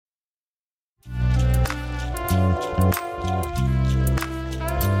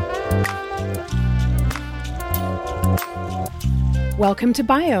Welcome to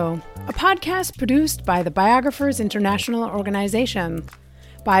Bio, a podcast produced by the Biographers International Organization.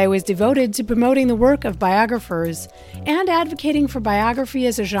 Bio is devoted to promoting the work of biographers and advocating for biography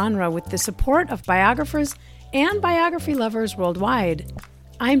as a genre with the support of biographers and biography lovers worldwide.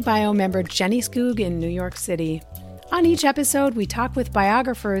 I'm Bio member Jenny Skoog in New York City. On each episode, we talk with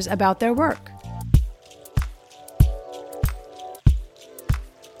biographers about their work.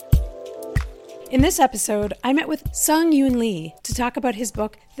 In this episode, I met with Sung-Yoon Lee to talk about his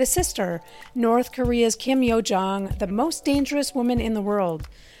book, The Sister, North Korea's Kim Yo-jong, the Most Dangerous Woman in the World,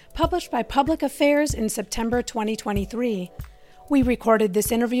 published by Public Affairs in September 2023. We recorded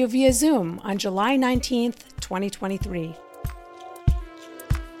this interview via Zoom on July 19th, 2023.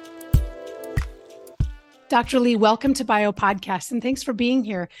 Dr. Lee, welcome to Bio Podcast, and thanks for being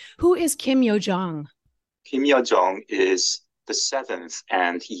here. Who is Kim Yo-jong? Kim Yo-jong is the seventh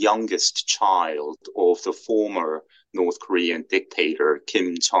and youngest child of the former North Korean dictator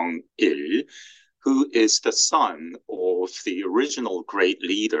Kim Jong-il, who is the son of the original great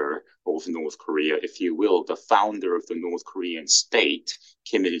leader of North Korea, if you will, the founder of the North Korean state,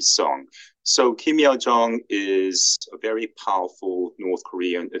 Kim Il-sung. So Kim Yo-jong is a very powerful North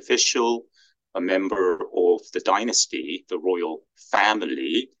Korean official, a member of the dynasty, the royal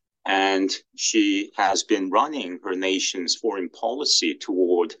family, and she has been running her nation's foreign policy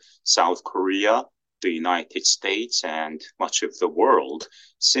toward South Korea, the United States, and much of the world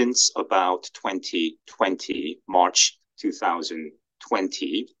since about 2020, March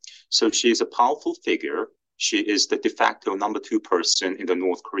 2020. So she is a powerful figure. She is the de facto number two person in the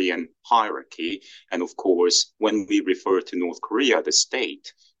North Korean hierarchy. And of course, when we refer to North Korea, the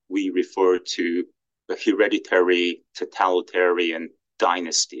state, we refer to the hereditary totalitarian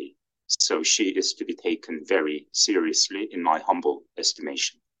dynasty. So she is to be taken very seriously, in my humble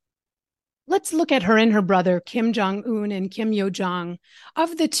estimation. Let's look at her and her brother, Kim Jong-un and Kim Yo-jong.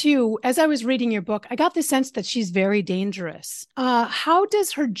 Of the two, as I was reading your book, I got the sense that she's very dangerous. How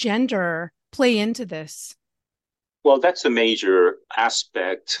does her gender play into this? Well, that's a major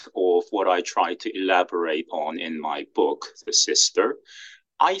aspect of what I try to elaborate on in my book, The Sister.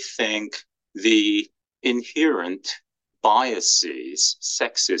 I think the inherent biases,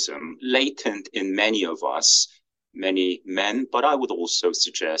 sexism, latent in many of us, many men, but I would also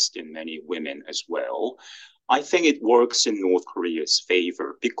suggest in many women as well. I think it works in North Korea's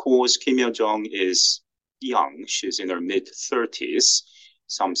favor because Kim Yo-jong is young. She's in her mid-30s.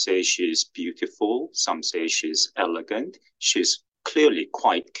 Some say she's beautiful. Some say she's elegant. She's clearly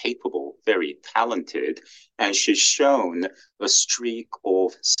quite capable, very talented, and she's shown a streak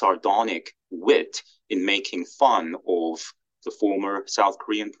of sardonic wit in making fun of the former South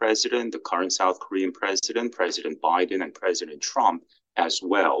Korean president, the current South Korean president, President Biden, and President Trump as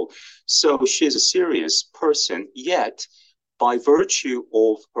well. So she's a serious person, yet by virtue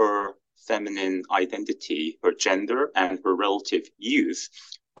of her feminine identity, her gender, and her relative youth,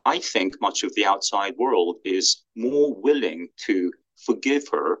 I think much of the outside world is more willing to forgive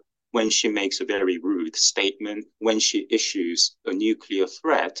her when she makes a very rude statement, when she issues a nuclear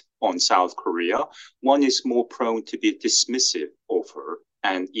threat on South Korea. One is more prone to be dismissive of her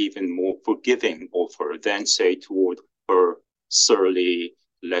and even more forgiving of her than, say, toward her surly,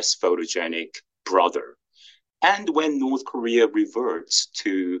 less photogenic brother. And when North Korea reverts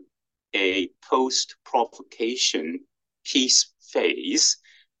to a post-provocation peace phase,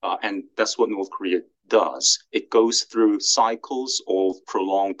 and that's what North Korea does. It goes through cycles of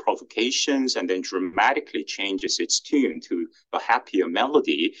prolonged provocations and then dramatically changes its tune to a happier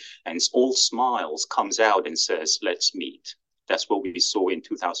melody, and all smiles comes out and says, let's meet. That's what we saw in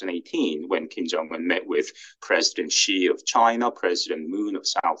 2018 when Kim Jong-un met with President Xi of China, President Moon of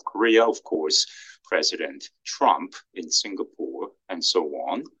South Korea, of course, President Trump in Singapore, and so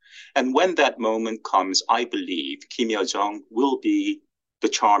on. And when that moment comes, I believe Kim Yo-jong will be the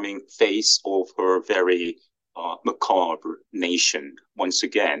charming face of her very macabre nation once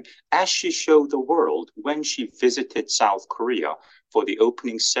again, as she showed the world when she visited South Korea for the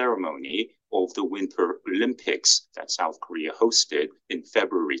opening ceremony of the Winter Olympics that South Korea hosted in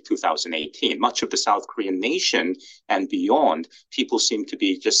February 2018. Much of the South Korean nation and beyond, people seem to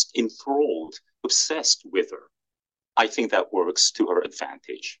be just enthralled, obsessed with her. I think that works to her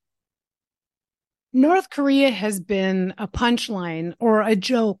advantage. North Korea has been a punchline or a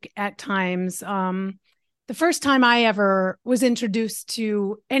joke at times. The first time I ever was introduced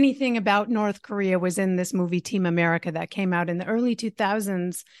to anything about North Korea was in this movie Team America that came out in the early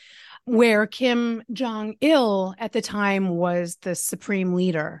 2000s, where Kim Jong-il at the time was the supreme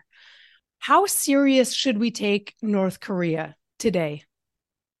leader. How serious should we take North Korea today?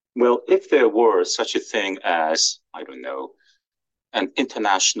 Well, if there were such a thing as, I don't know, an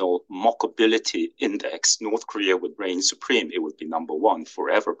international mockability index, North Korea would reign supreme. It would be number one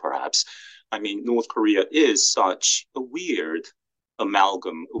forever, perhaps. I mean, North Korea is such a weird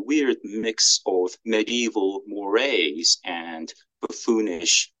amalgam, a weird mix of medieval mores and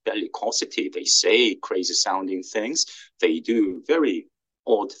buffoonish bellicosity. They say crazy sounding things. They do very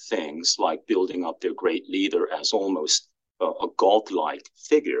odd things like building up their great leader as almost a godlike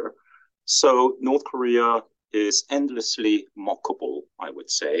figure. So North Korea is endlessly mockable, I would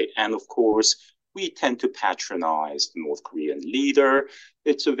say. And of course, we tend to patronize the North Korean leader.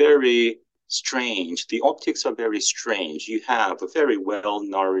 It's a very strange, the optics are very strange. You have a very well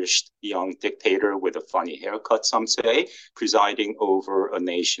nourished young dictator with a funny haircut, some say, presiding over a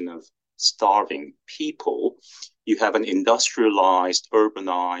nation of starving people. You have an industrialized,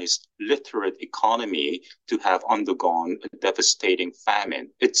 urbanized, literate economy to have undergone a devastating famine.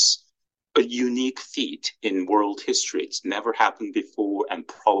 It's a unique feat in world history. It's never happened before and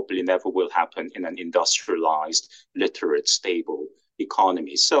probably never will happen in an industrialized, literate, stable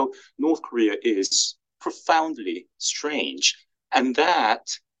economy. So North Korea is profoundly strange. And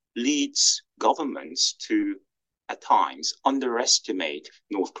that leads governments to, at times, underestimate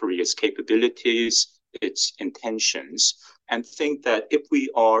North Korea's capabilities, its intentions, and think that if we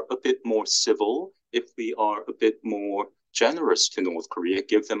are a bit more civil, if we are a bit more generous to North Korea,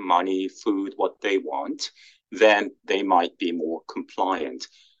 give them money, food, what they want, then they might be more compliant.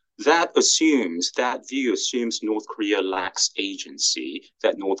 That view assumes North Korea lacks agency,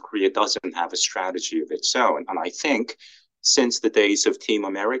 that North Korea doesn't have a strategy of its own. And I think since the days of Team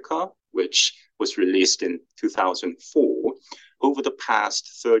America, which was released in 2004, over the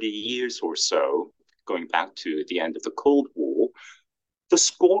past 30 years or so, going back to the end of the Cold War, the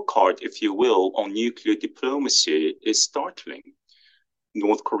scorecard, if you will, on nuclear diplomacy is startling.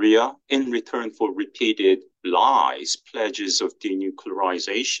 North Korea, in return for repeated lies, pledges of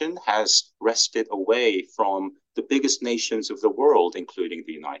denuclearization, has wrested away from the biggest nations of the world, including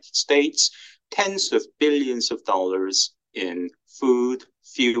the United States, tens of billions of dollars in food,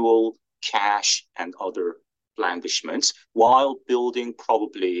 fuel, cash, and other blandishments, while building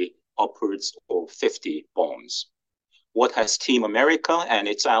probably upwards of 50 bombs. What has Team America and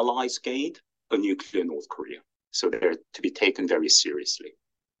its allies gained? A nuclear North Korea. So they're to be taken very seriously.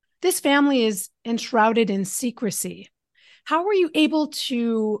 This family is enshrouded in secrecy. How were you able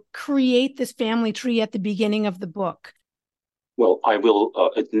to create this family tree at the beginning of the book? Well, I will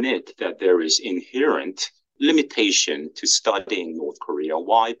admit that there is inherent limitation to studying North Korea.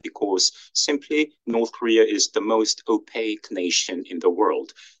 Why? Because simply North Korea is the most opaque nation in the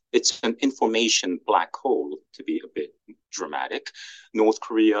world. It's an information black hole, to be a bit dramatic. North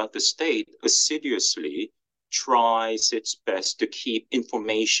Korea, the state, assiduously tries its best to keep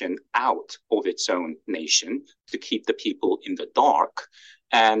information out of its own nation, to keep the people in the dark.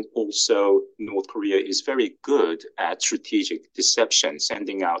 And also, North Korea is very good at strategic deception,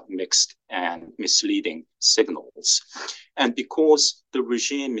 sending out mixed and misleading signals. And because the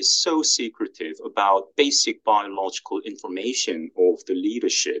regime is so secretive about basic biological information of the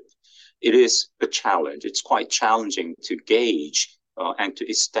leadership, it is a challenge. It's quite challenging to gauge and to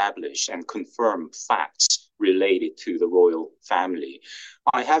establish and confirm facts related to the royal family.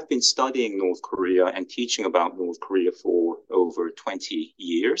 I have been studying North Korea and teaching about North Korea for over 20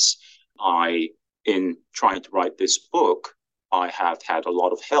 years. In trying to write this book, I have had a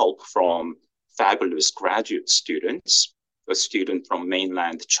lot of help from fabulous graduate students, a student from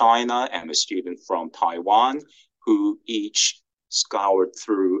mainland China and a student from Taiwan, who each scoured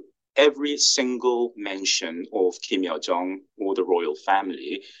through every single mention of Kim Il-jung or the royal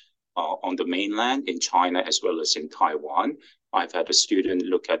family on the mainland in China as well as in Taiwan. I've had a student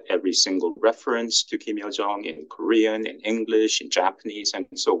look at every single reference to Kim Il-jung in Korean, in English, in Japanese, and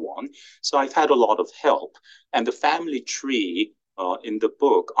so on. So I've had a lot of help. And the family tree in the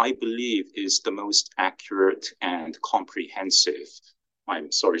book, I believe, is the most accurate and comprehensive.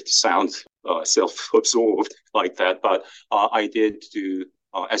 I'm sorry to sound self-absorbed like that, but I did do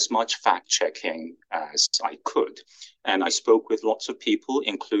as much fact-checking as I could. And I spoke with lots of people,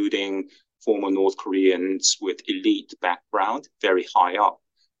 including former North Koreans with elite background, very high up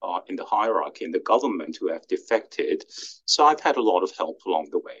in the hierarchy in the government who have defected. So I've had a lot of help along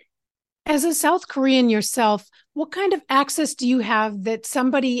the way. As a South Korean yourself, what kind of access do you have that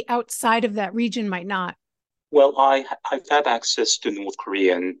somebody outside of that region might not? Well, I've had access to North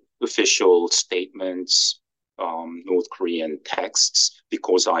Korean official statements, North Korean texts,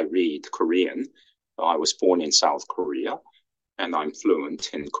 because I read Korean. I was born in South Korea and I'm fluent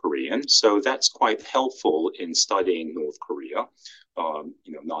in Korean. So that's quite helpful in studying North Korea,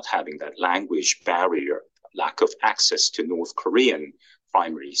 not having that language barrier lack of access to North Korean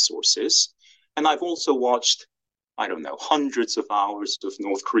primary sources. And I've also watched, I don't know, hundreds of hours of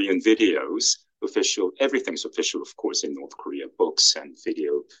North Korean videos. Everything's official, of course, in North Korea, books and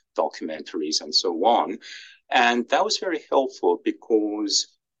video documentaries and so on. And that was very helpful because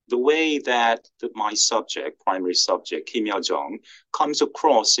the way that my primary subject, Kim Yo-jong, comes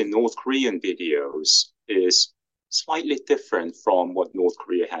across in North Korean videos is slightly different from what North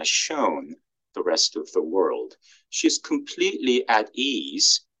Korea has shown the rest of the world. She's completely at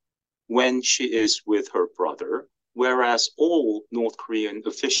ease when she is with her brother, whereas all North Korean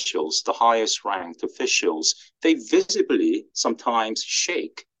officials, the highest ranked officials, they visibly sometimes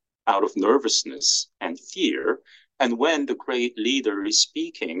shake out of nervousness and fear. And when the great leader is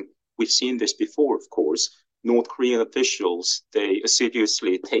speaking, we've seen this before, of course, North Korean officials, they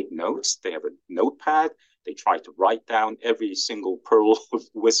assiduously take notes. They have a notepad. They try to write down every single pearl of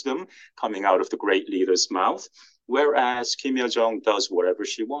wisdom coming out of the great leader's mouth, whereas Kim Yo-jong does whatever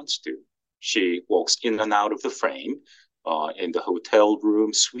she wants to. She walks in and out of the frame in the hotel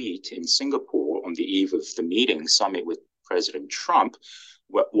room suite in Singapore on the eve of the summit with President Trump.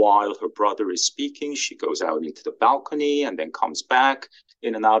 While her brother is speaking, she goes out into the balcony and then comes back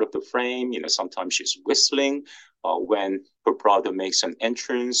in and out of the frame. Sometimes she's whistling when her brother makes an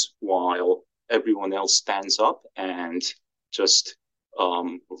entrance while everyone else stands up and just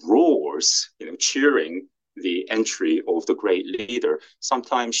roars, cheering the entry of the great leader.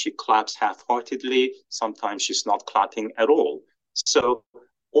 Sometimes she claps half-heartedly, sometimes she's not clapping at all. So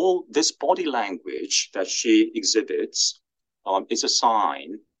all this body language that she exhibits is a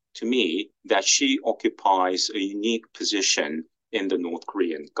sign to me that she occupies a unique position in the North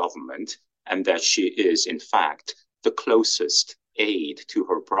Korean government and that she is, in fact, the closest aide to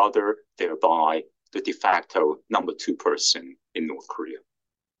her brother, thereby the de facto number 2 person in North Korea.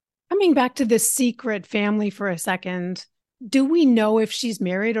 Coming back to this secret family for a second, do we know if she's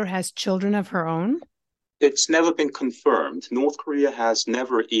married or has children of her own? It's never been confirmed. North Korea has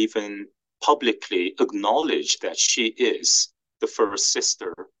never even publicly acknowledged that she is the first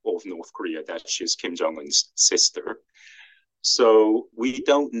sister of North Korea, that she's Kim Jong-un's sister. So we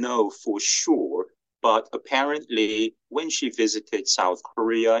don't know for sure, but apparently when she visited South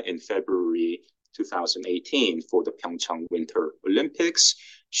Korea in February 2018 for the Pyeongchang Winter Olympics,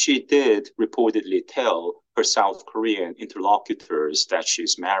 she did reportedly tell her South Korean interlocutors that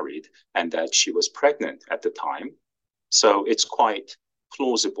she's married and that she was pregnant at the time. So it's quite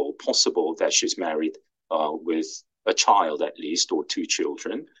plausible, possible that she's married with a child at least, or 2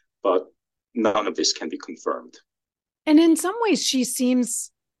 children, but none of this can be confirmed. And in some ways, she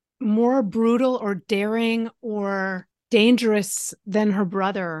seems more brutal or daring or dangerous than her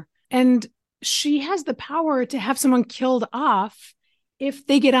brother. And she has the power to have someone killed off if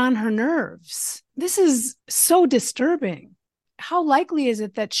they get on her nerves. This is so disturbing. How likely is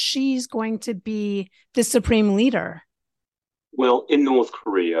it that she's going to be the supreme leader? Well, in North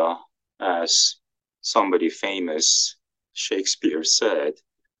Korea, as somebody famous, Shakespeare, said,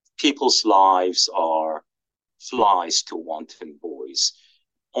 people's lives are flies to wanton boys.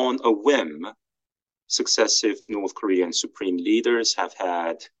 On a whim, successive North Korean supreme leaders have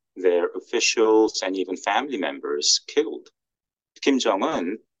had their officials and even family members killed. Kim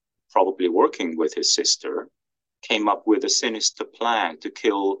Jong-un, probably working with his sister, came up with a sinister plan to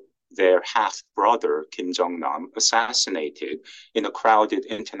kill their half-brother, Kim Jong-nam, assassinated in a crowded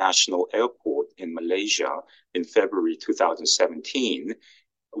international airport in Malaysia in February 2017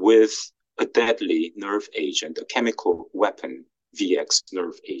 with a deadly nerve agent, a chemical weapon, VX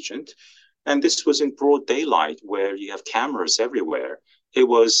nerve agent. And this was in broad daylight where you have cameras everywhere. It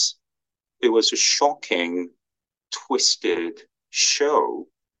was a shocking, twisted show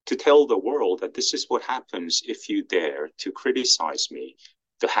to tell the world that this is what happens if you dare to criticize me.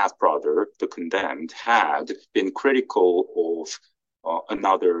 The half-brother, the condemned, had been critical of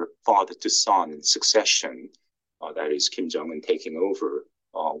another father-to-son succession, that is Kim Jong-un taking over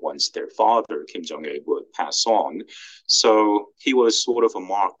once their father, Kim Jong-il, would pass on. So he was sort of a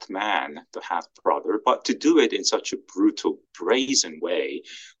marked man, the half-brother, but to do it in such a brutal, brazen way,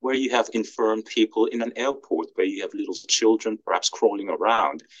 where you have infirm people in an airport, where you have little children perhaps crawling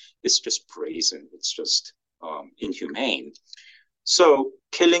around, it's just brazen. It's just inhumane. So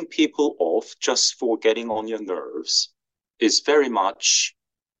killing people off just for getting on your nerves is very much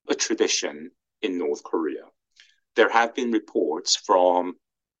a tradition in North Korea. There have been reports from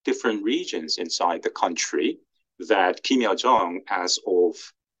different regions inside the country that Kim Yo-jong, as of,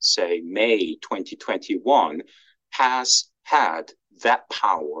 say, May 2021, has had that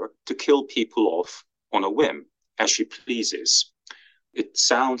power to kill people off on a whim, as she pleases. It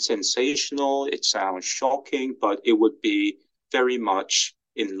sounds sensational, it sounds shocking, but it would be very much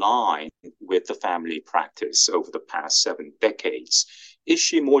in line with the family practice over the past 7 decades. Is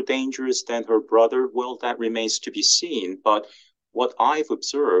she more dangerous than her brother? Well, that remains to be seen. But what I've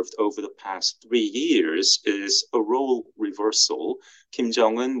observed over the past 3 years is a role reversal. Kim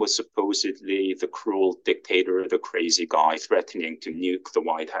Jong un was supposedly the cruel dictator, the crazy guy threatening to nuke the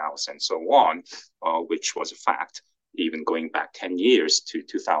White House and so on, which was a fact, even going back 10 years to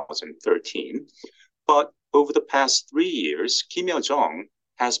 2013. But over the past 3 years, Kim Yo Jong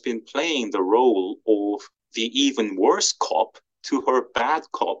has been playing the role of the even worse cop to her bad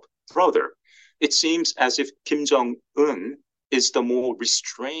cop brother. It seems as if Kim Jong un is the more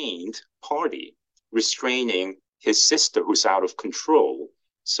restrained party, restraining his sister who's out of control.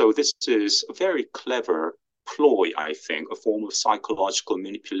 So this is a very clever ploy, I think, a form of psychological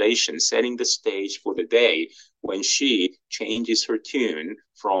manipulation, setting the stage for the day when she changes her tune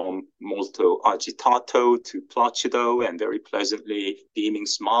from molto agitato to placido and very pleasantly beaming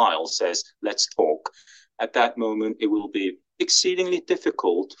smile says, let's talk. At that moment, it will be exceedingly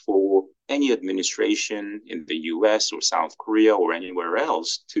difficult for any administration in the US or South Korea or anywhere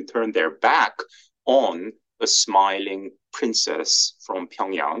else to turn their back on a smiling princess from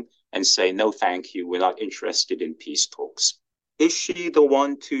Pyongyang and say, no, thank you, we're not interested in peace talks. Is she the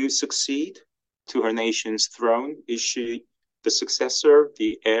one to succeed to her nation's throne? Is she the successor,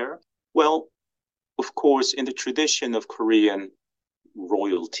 the heir? Well, of course, in the tradition of Korean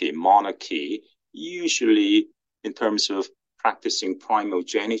royalty, monarchy, usually in terms of practicing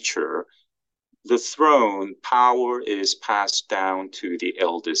primogeniture, the throne power is passed down to the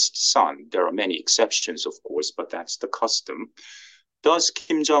eldest son. There are many exceptions, of course, but that's the custom. Does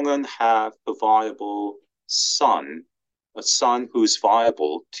Kim Jong un have a viable son, a son who's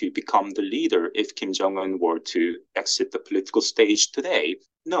viable to become the leader if Kim Jong un were to exit the political stage today?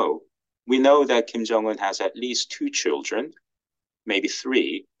 No. We know that Kim Jong un has at least 2 children, maybe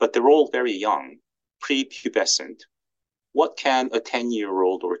 3, but they're all very young, prepubescent. What can a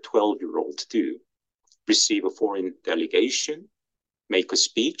 10-year-old or a 12-year-old do? Receive a foreign delegation, make a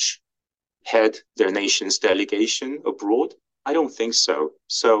speech, head their nation's delegation abroad? I don't think so.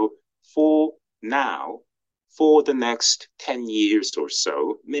 So for now, for the next 10 years or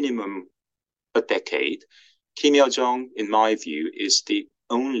so, minimum a decade, Kim Yo-jong, in my view, is the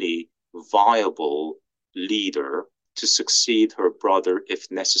only viable leader to succeed her brother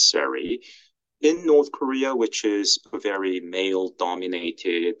if necessary. In North Korea, which is a very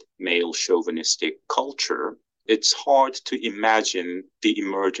male-dominated, male-chauvinistic culture, it's hard to imagine the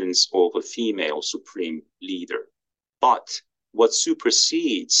emergence of a female supreme leader. But what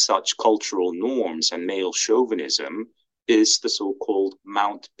supersedes such cultural norms and male chauvinism is the so-called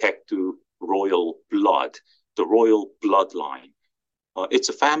Mount Baekdu royal blood, the royal bloodline. It's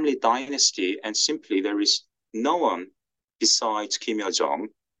a family dynasty, and simply there is no one besides Kim Yo-jong,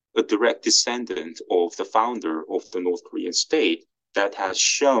 a direct descendant of the founder of the North Korean state, that has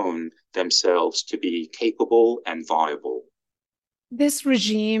shown themselves to be capable and viable. This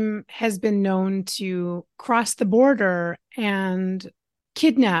regime has been known to cross the border and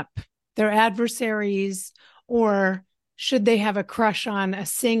kidnap their adversaries, or should they have a crush on a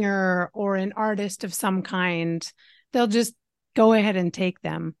singer or an artist of some kind, they'll just go ahead and take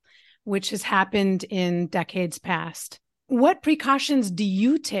them, which has happened in decades past. What precautions do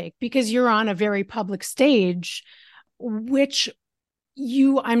you take? Because you're on a very public stage, which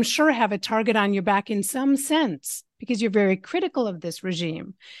you, I'm sure, have a target on your back in some sense, because you're very critical of this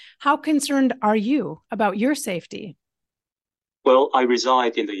regime. How concerned are you about your safety? Well, I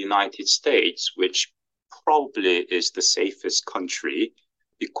reside in the United States, which probably is the safest country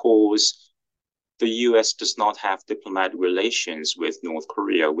because the US does not have diplomatic relations with North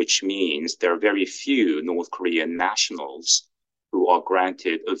Korea, which means there are very few North Korean nationals who are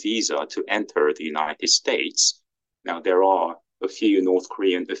granted a visa to enter the United States. Now, there are a few North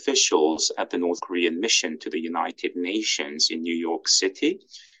Korean officials at the North Korean mission to the United Nations in New York City,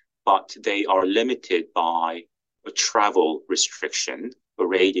 but they are limited by a travel restriction, a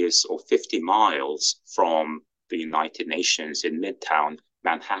radius of 50 miles from the United Nations in Midtown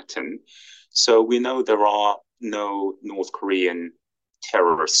Manhattan. So we know there are no North Korean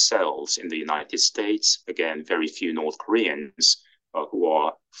terror cells in the United States. Again, very few North Koreans who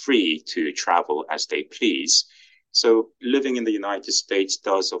are free to travel as they please. So living in the United States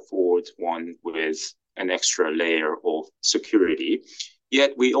does afford one with an extra layer of security.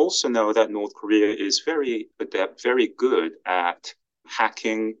 Yet we also know that North Korea is very adept, very good at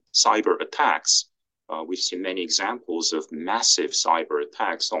hacking cyber attacks. We've seen many examples of massive cyber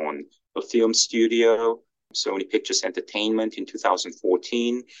attacks on a film studio, Sony Pictures Entertainment in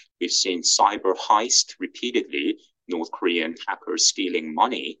 2014. We've seen cyber heist repeatedly, North Korean hackers stealing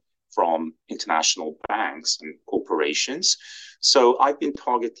money from international banks and corporations. So I've been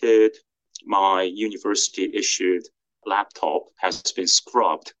targeted. My university issued laptop has been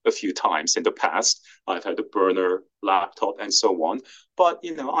scrubbed a few times in the past. I've had a burner laptop and so on. But,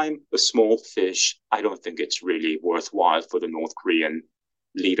 I'm a small fish. I don't think it's really worthwhile for the North Korean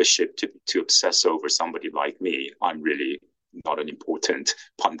leadership to obsess over somebody like me. I'm really not an important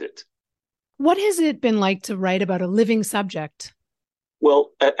pundit. What has it been like to write about a living subject?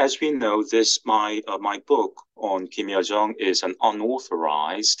 Well, as we know, this my book on Kim Il Jong is an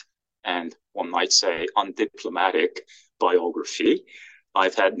unauthorized and one might say undiplomatic biography.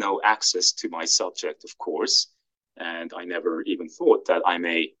 I've had no access to my subject, of course, and I never even thought that I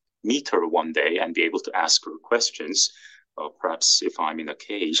may meet her one day and be able to ask her questions. Perhaps if I'm in a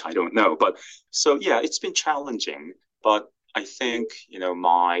cage, I don't know. But so, yeah, it's been challenging. But I think,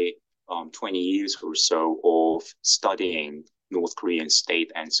 my 20 years or so of studying North Korean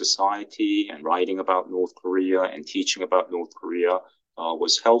state and society and writing about North Korea and teaching about North Korea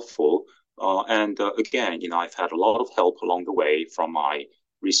was helpful. And again, I've had a lot of help along the way from my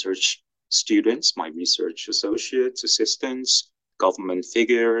research students, my research associates, assistants, government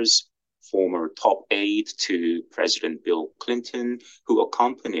figures, former top aide to President Bill Clinton, who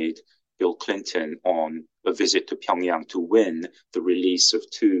accompanied Bill Clinton on a visit to Pyongyang to win the release of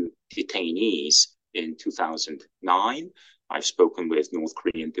two detainees in 2009. I've spoken with North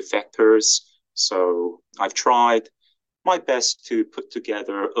Korean defectors. So I've tried my best to put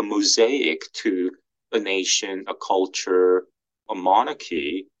together a mosaic to a nation, a culture, a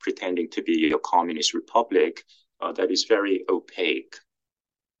monarchy pretending to be a communist republic that is very opaque.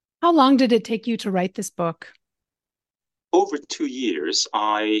 How long did it take you to write this book? Over 2 years,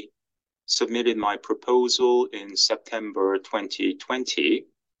 I submitted my proposal in September 2020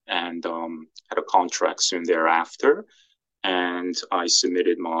 and had a contract soon thereafter. And I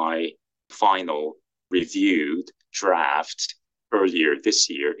submitted my final reviewed draft earlier this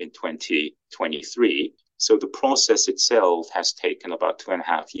year in 2023. So the process itself has taken about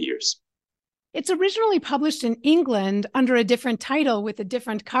 2.5 years. It's originally published in England under a different title with a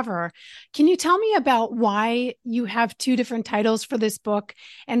different cover. Can you tell me about why you have two different titles for this book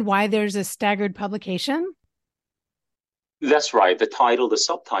and why there's a staggered publication? That's right. The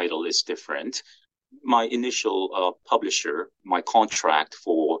subtitle is different. My initial publisher, my contract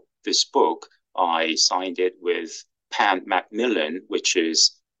for this book, I signed it with Pan Macmillan, which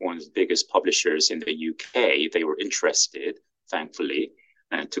is one of the biggest publishers in the UK. They were interested, thankfully,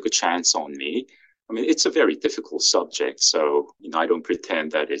 and took a chance on me. I mean, it's a very difficult subject, so I don't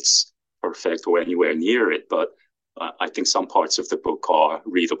pretend that it's perfect or anywhere near it, but I think some parts of the book are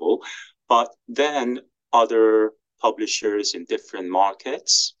readable. But then other publishers in different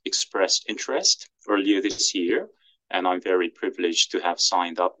markets expressed interest earlier this year, and I'm very privileged to have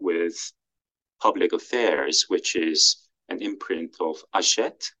signed up with Public Affairs, which is an imprint of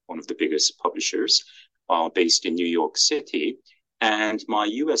Hachette, one of the biggest publishers, based in New York City. And my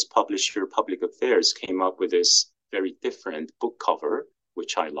US publisher, Public Affairs, came up with this very different book cover,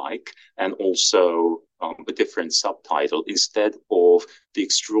 which I like, and also a different subtitle. Instead of The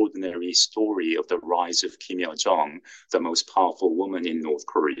Extraordinary Story of the Rise of Kim Il Jong, the most powerful woman in North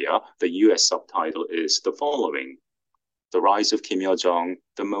Korea, the US subtitle is the following: The Rise of Kim Il Jong,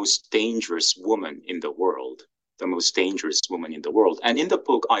 the most dangerous woman in the world. The most dangerous woman in the world. And in the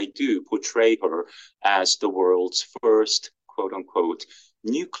book, I do portray her as the world's first, quote unquote,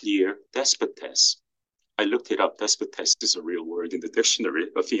 nuclear despotess. I looked it up. Despotess is a real word in the dictionary,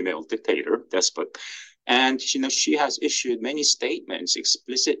 a female dictator, despot. And, she has issued many statements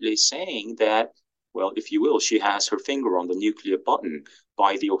explicitly saying that, well, if you will, she has her finger on the nuclear button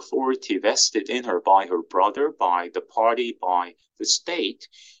by the authority vested in her by her brother, by the party, by the state.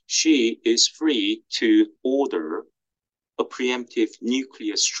 She is free to order a preemptive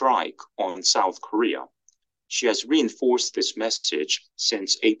nuclear strike on South Korea. She has reinforced this message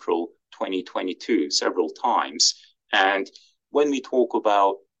since April 2022 several times. And when we talk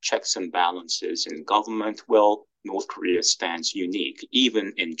about checks and balances in government, well, North Korea stands unique.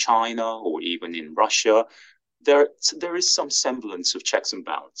 Even in China or even in Russia, there is some semblance of checks and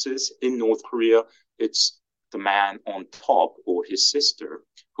balances. In North Korea, it's the man on top or his sister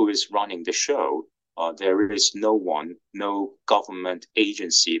who is running the show. There is no one, no government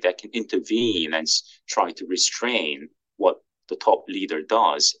agency that can intervene and try to restrain what the top leader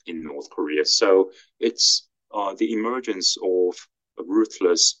does in North Korea. So it's the emergence of a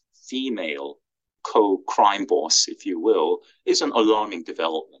ruthless female co-crime boss, if you will, is an alarming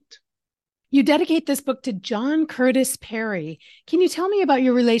development. You dedicate this book to John Curtis Perry. Can you tell me about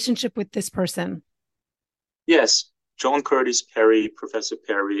your relationship with this person? Yes, John Curtis Perry, Professor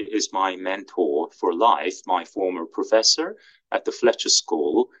Perry, is my mentor for life, my former professor at the Fletcher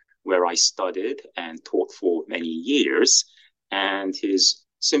School, where I studied and taught for many years. And he's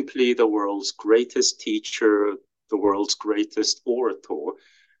simply the world's greatest teacher, the world's greatest orator.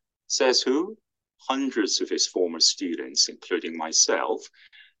 Says who? Hundreds of his former students, including myself.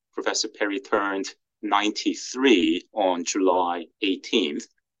 Professor Perry turned 93 on July 18th,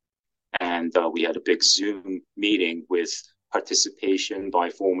 and we had a big Zoom meeting with participation by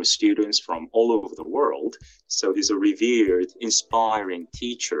former students from all over the world. So he's a revered, inspiring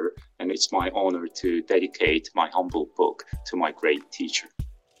teacher, and it's my honor to dedicate my humble book to my great teacher.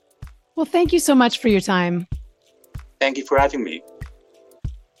 Well, thank you so much for your time. Thank you for having me.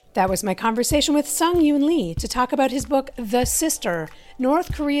 That was my conversation with Sung-Yoon Lee to talk about his book, The Sister,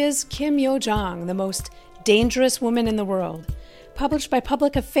 North Korea's Kim Yo-jong, the most dangerous woman in the world, published by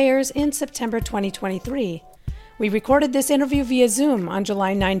Public Affairs in September 2023. We recorded this interview via Zoom on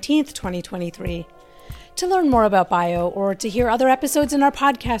July 19th, 2023. To learn more about Bio or to hear other episodes in our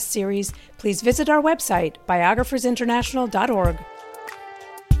podcast series, please visit our website, biographersinternational.org.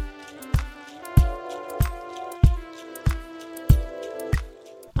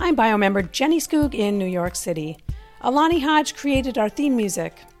 I'm Bio member Jenny Skoog in New York City. Alani Hodge created our theme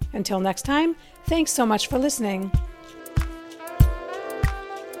music. Until next time, thanks so much for listening.